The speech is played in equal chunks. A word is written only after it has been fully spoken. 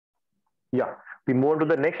Yeah. We move on to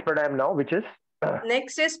the next pranayama now, which is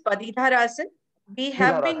Next is Padidhara. We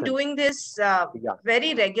have been Padidhara. doing this Yeah.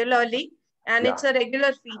 very regularly, and Yeah. it's a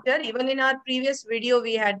regular feature. Even in our previous video,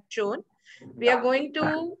 we had shown. We are going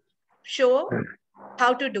to show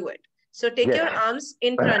how to do it. So take Yes. your arms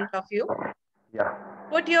in front of you. Yeah.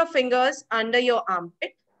 Put your fingers under your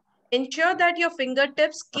armpit. Ensure that your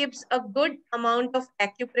fingertips keeps a good amount of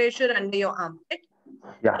acupressure under your armpit.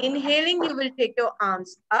 Yeah. Inhaling, you will take your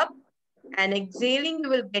arms up, and exhaling, you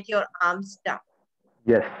will get your arms down.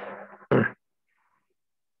 Yes.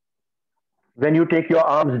 When you take your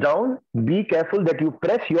arms down, be careful that you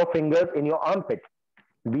press your fingers in your armpit.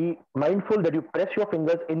 Be mindful that you press your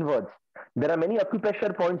fingers inwards. There are many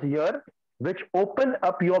acupressure points here which open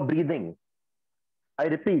up your breathing. I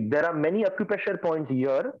repeat, there are many acupressure points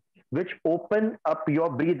here which open up your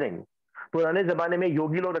breathing. पुराने जमाने में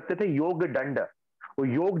योगी लोग रखते थे योग दंड, वो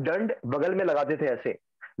योग दंड बगल में लगाते थे ऐसे,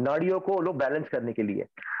 नाड़ियों को लोग बैलेंस करने के लिए.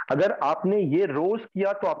 अगर आपने ये रोज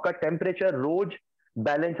किया तो आपका टेम्परेचर रोज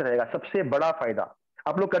बैलेंस रहेगा. सबसे बड़ा फायदा,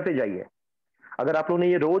 आप लोग करते जाइए. अगर आप लोगों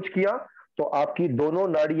ने ये रोज किया तो आपकी दोनों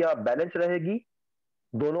नाड़ियां बैलेंस रहेगी.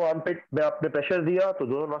 दोनों आर्मपिट में आपने प्रेशर दिया तो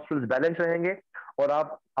दोनों नॉस्ट्रिल्स बैलेंस रहेंगे और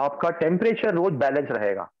आपका टेम्परेचर रोज बैलेंस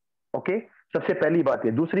रहेगा. ओके, सबसे पहली बात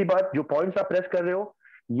ये. दूसरी बात, जो पॉइंट्स आप प्रेस कर रहे हो,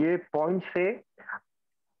 ये पॉइंट से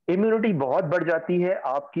इम्यूनिटी बहुत बढ़ जाती है,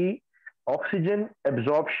 आपकी ऑक्सीजन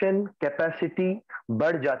एब्जॉर्प्शन कैपेसिटी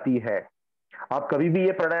बढ़ जाती है. आप कभी भी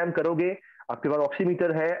ये प्राणायाम करोगे, आपके पास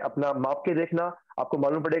ऑक्सीमीटर है, अपना माप के देखना, आपको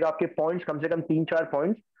मालूम पड़ेगा आपके पॉइंट्स कम से कम 3-4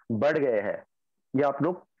 पॉइंट्स बढ़ गए हैं. ये आप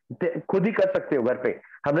लोग खुद ही कर सकते हो घर पे.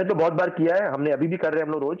 हमने तो बहुत बार किया है, हमने अभी भी कर रहे हैं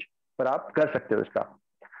हम लोग रोज, पर आप कर सकते हो इसका.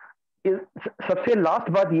 सबसे लास्ट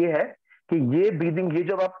बात ये है कि ये ब्रीदिंग, ये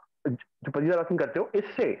जब आप जो पदिधरासन करते हो,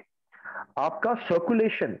 इससे आपका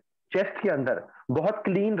सर्कुलेशन चेस्ट के अंदर बहुत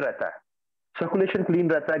क्लीन रहता है. सर्कुलेशन क्लीन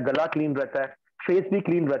रहता है, गला क्लीन रहता है, फेस भी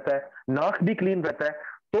क्लीन रहता है, नाक भी क्लीन रहता है.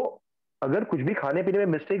 तो अगर कुछ भी खाने पीने में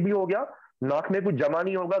मिस्टेक भी हो गया, नाक में कुछ जमा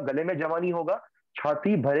नहीं होगा, गले में जमा नहीं होगा,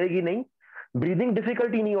 छाती भरेगी नहीं, ब्रीदिंग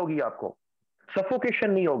डिफिकल्टी नहीं होगी, आपको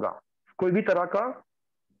सफोकेशन नहीं होगा, कोई भी तरह का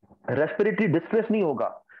रेस्पिरेटरी डिस्ट्रेस नहीं होगा,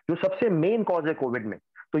 जो सबसे मेन कॉज है कोविड में.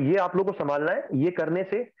 तो ये आप लोगों को संभालना है. ये करने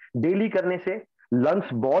से, डेली करने से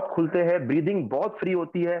लंग्स बहुत खुलते हैं, ब्रीदिंग बहुत फ्री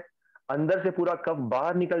होती है, अंदर से पूरा कफ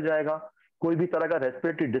बाहर निकल जाएगा, कोई भी तरह का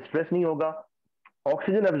रेस्पिरेटरी डिस्ट्रेस नहीं होगा,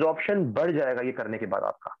 ऑक्सीजन एब्जॉर्प्शन बढ़ जाएगा ये करने के बाद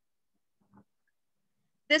आपका.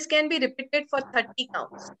 This can be repeated for 30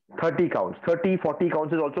 counts. 30 counts, 30, 40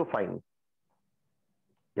 counts is also fine.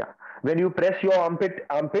 Yeah. When you press your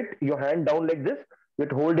armpit, your hand down like this, you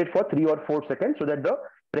hold it for 3 or 4 seconds so that the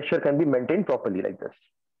pressure can be maintained properly like this.